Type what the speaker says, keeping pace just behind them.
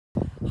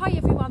Hi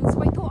everyone,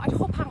 so I thought I'd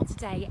hop out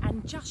today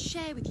and just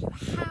share with you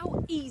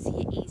how easy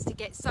it is to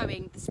get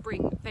sowing the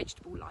spring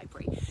vegetable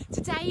library.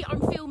 Today I'm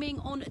filming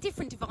on a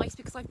different device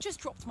because I've just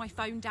dropped my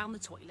phone down the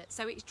toilet,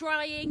 so it's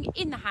drying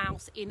in the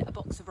house in a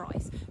box of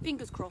rice.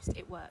 Fingers crossed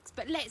it works,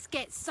 but let's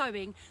get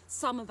sowing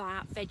some of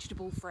our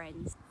vegetable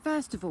friends.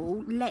 First of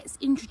all, let's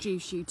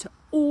introduce you to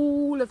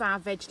all of our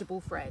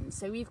vegetable friends.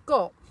 So we've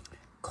got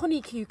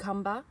Connie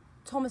cucumber,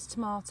 Thomas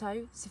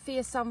tomato,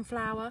 Sophia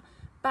sunflower,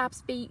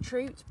 Babs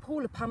beetroot,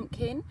 Paula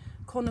pumpkin,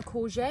 Connor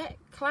courgette,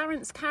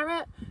 Clarence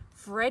carrot,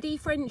 Freddie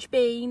French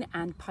bean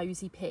and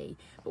Posy pea.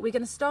 But we're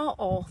going to start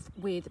off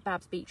with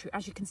Babs beetroot.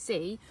 As you can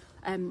see,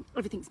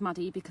 everything's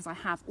muddy because I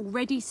have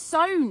already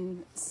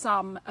sown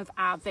some of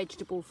our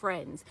vegetable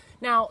friends.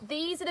 Now,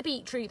 these are the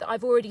beetroot that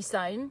I've already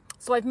sown.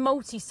 So I've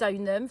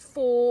multi-sown them,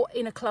 4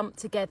 in a clump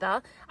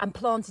together, and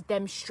planted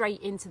them straight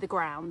into the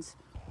ground.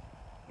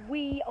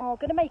 We are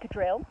going to make a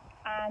drill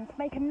and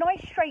make a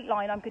nice straight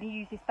line. I'm going to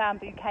use this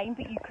bamboo cane,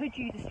 but you could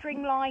use a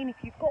string line if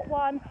you've got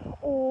one,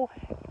 or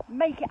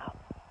make it up,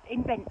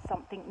 invent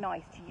something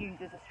nice to use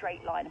as a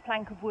straight line, a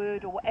plank of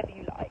wood or whatever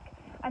you like.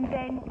 And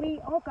then we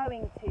are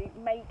going to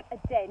make a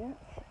dent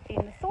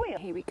in the soil.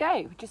 Here we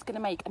go. We're just going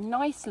to make a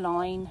nice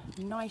line,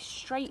 nice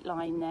straight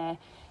line there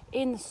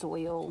in the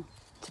soil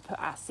to put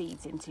our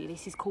seeds into.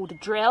 This is called a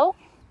drill.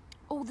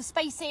 All the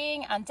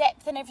spacing and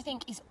depth and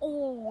everything is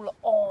all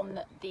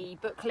on the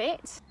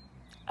booklet.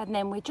 And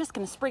then we're just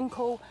going to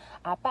sprinkle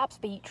our Babs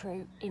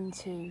beetroot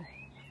into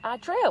our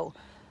drill.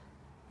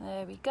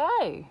 There we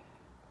go.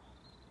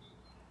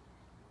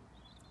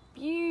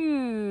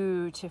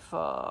 Beautiful.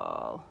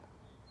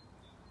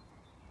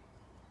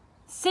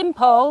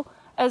 Simple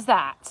as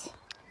that.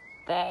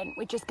 Then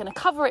we're just going to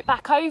cover it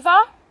back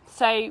over.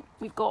 So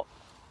we've got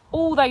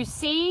all those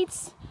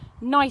seeds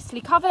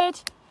nicely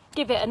covered.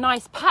 Give it a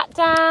nice pat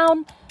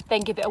down, then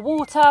give it a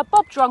water.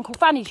 Bob's your uncle,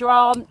 Fanny's your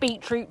aunt,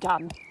 beetroot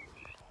done.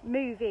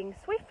 Moving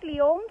swiftly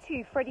on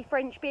to Freddie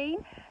French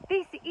bean.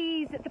 This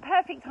is the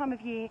perfect time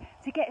of year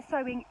to get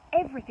sowing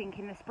everything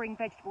in the spring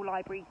vegetable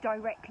library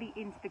directly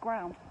into the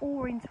ground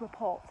or into a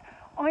pot.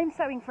 I'm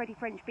sowing Freddie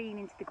French bean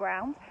into the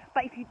ground,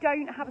 but if you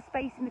don't have a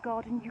space in the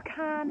garden, you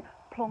can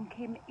plonk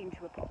him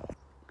into a pot.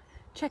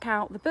 Check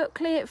out the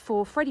booklet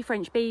for Freddie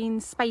French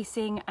beans,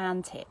 spacing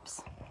and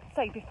tips.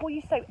 So before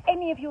you sow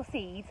any of your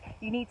seeds,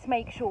 you need to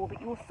make sure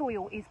that your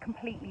soil is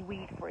completely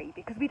weed-free,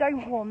 because we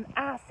don't want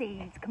our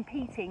seeds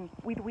competing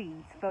with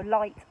weeds for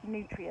light,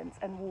 nutrients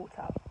and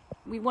water.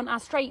 We want our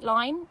straight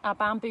line, our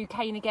bamboo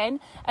cane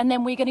again, and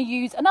then we're going to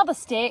use another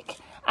stick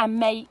and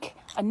make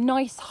a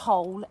nice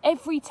hole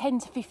every 10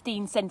 to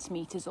 15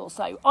 centimetres or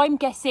so. I'm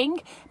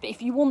guessing, but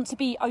if you want to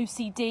be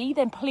OCD,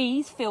 then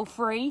please feel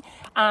free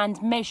and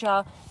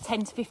measure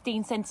 10 to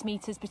 15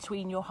 centimetres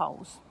between your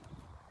holes.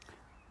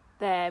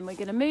 Then we're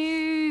going to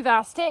move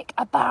our stick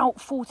about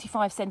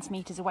 45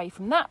 centimetres away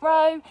from that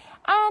row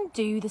and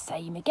do the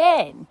same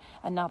again.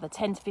 Another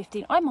 10 to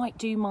 15. I might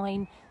do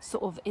mine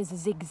sort of as a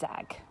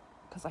zigzag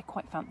because I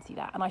quite fancy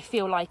that. And I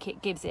feel like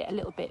it gives it a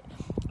little bit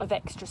of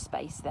extra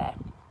space there.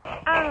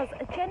 As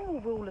a general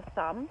rule of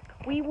thumb,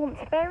 we want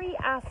to bury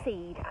our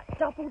seed at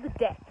double the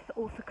depth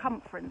or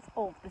circumference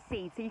of the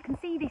seed. So you can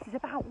see this is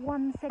about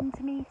 1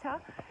 centimetre.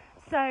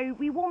 So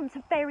we want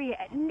to bury it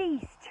at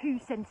least 2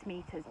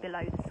 centimetres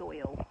below the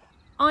soil.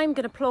 I'm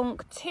going to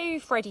plonk 2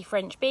 Freddie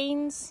French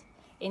beans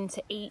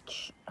into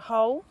each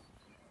hole.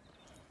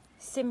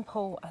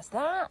 Simple as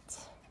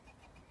that.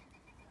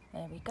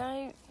 There we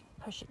go.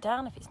 Push it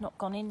down if it's not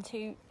gone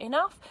into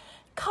enough.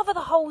 Cover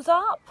the holes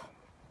up.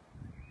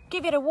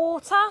 Give it a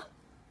water.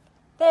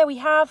 There we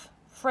have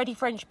Freddie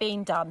French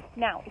bean done.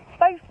 Now, if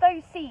both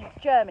those seeds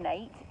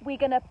germinate, we're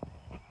going to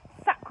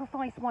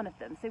sacrifice one of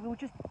them. So we'll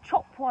just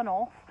chop one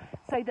off,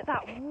 so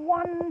that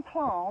one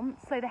plant,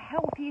 so the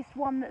healthiest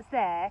one that's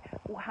there,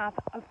 will have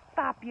a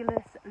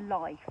fabulous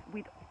life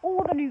with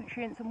all the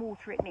nutrients and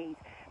water it needs.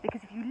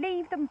 Because if you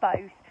leave them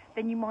both,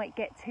 then you might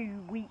get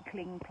 2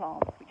 weakling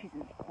plants, which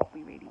isn't what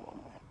we really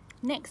want.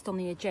 Next on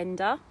the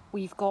agenda,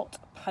 we've got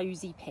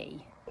Posy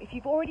pea. If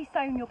you've already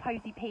sown your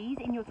Posy peas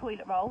in your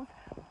toilet rolls,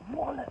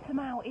 wallop them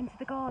out into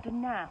the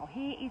garden now.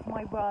 Here is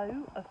my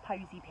row of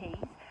Posy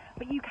peas,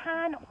 but you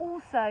can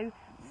also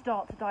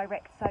start to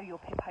direct sow your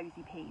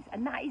Posy peas,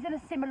 and that is in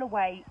a similar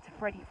way to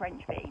Freddie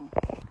French bean.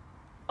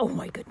 Oh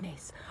my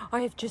goodness,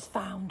 I have just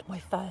found my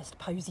first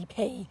Posy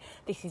pea.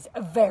 This is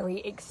a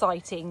very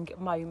exciting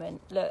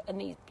moment. Look,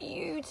 and these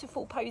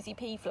beautiful Posy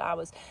pea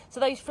flowers. So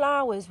those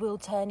flowers will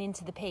turn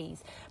into the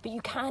peas, but you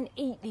can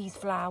eat these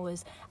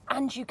flowers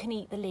and you can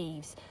eat the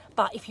leaves.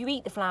 But if you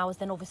eat the flowers,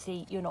 then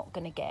obviously you're not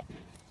going to get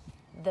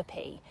the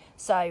pea.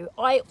 So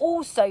I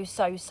also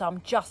sow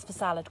some just for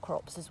salad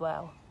crops as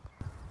well.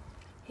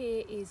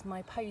 Here is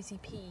my Posy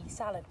pea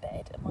salad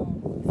bed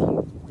among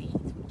a few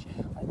weeds, which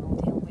I will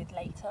deal with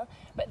later.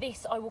 But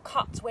this I will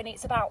cut when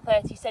it's about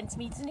 30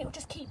 centimetres and it will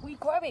just keep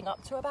regrowing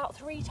up to about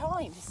 3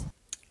 times.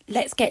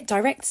 Let's get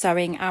direct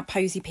sowing our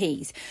Posy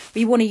peas.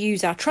 We want to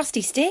use our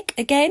trusty stick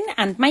again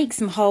and make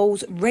some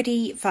holes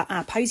ready for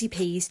our Posy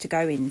peas to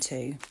go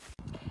into.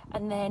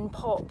 And then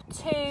pop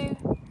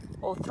 2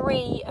 or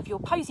 3 of your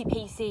posy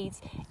pea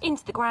seeds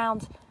into the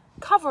ground,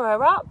 cover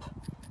her up,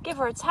 give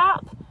her a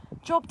tap,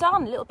 job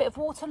done. A little bit of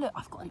water. Look,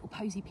 I've got a little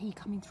posy pea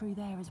coming through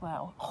there as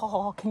well.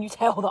 Oh, can you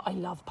tell that I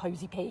love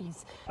posy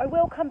peas? I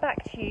will come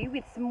back to you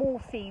with some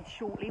more seeds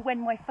shortly when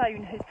my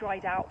phone has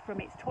dried out from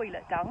its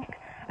toilet dunk.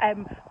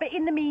 But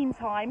in the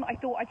meantime, I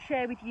thought I'd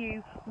share with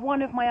you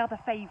one of my other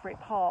favourite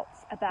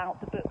parts about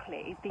the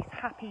booklet is this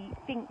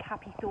Think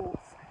Happy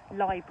Thoughts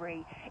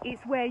library.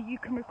 It's where you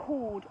can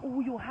record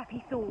all your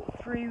happy thoughts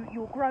through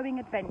your growing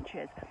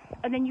adventures,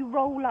 and then you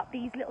roll up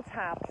these little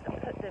tabs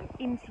and put them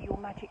into your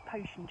magic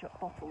potion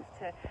bottles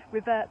to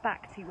revert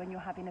back to when you're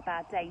having a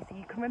bad day, so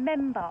you can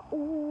remember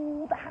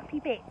all the happy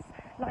bits,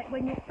 like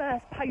when your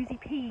first posy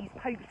peas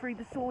poked through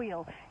the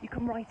soil. You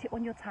can write it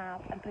on your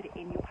tab and put it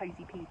in your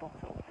posy pea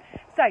bottle.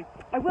 So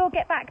I will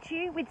get back to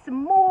you with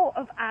some more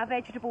of our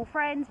vegetable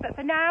friends, but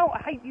for now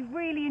I hope you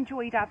really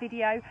enjoyed our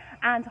video,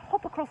 and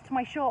hop across to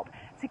my shop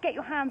to get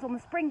your hands on the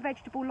Spring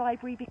Vegetable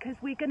Library, because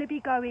we're going to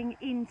be going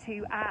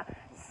into our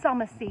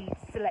summer seeds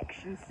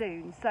selection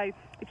soon. So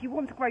if you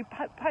want to grow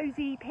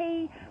posy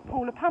pea,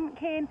 Paula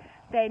pumpkin,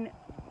 then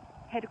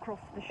head across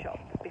to the shop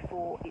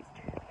before it's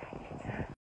too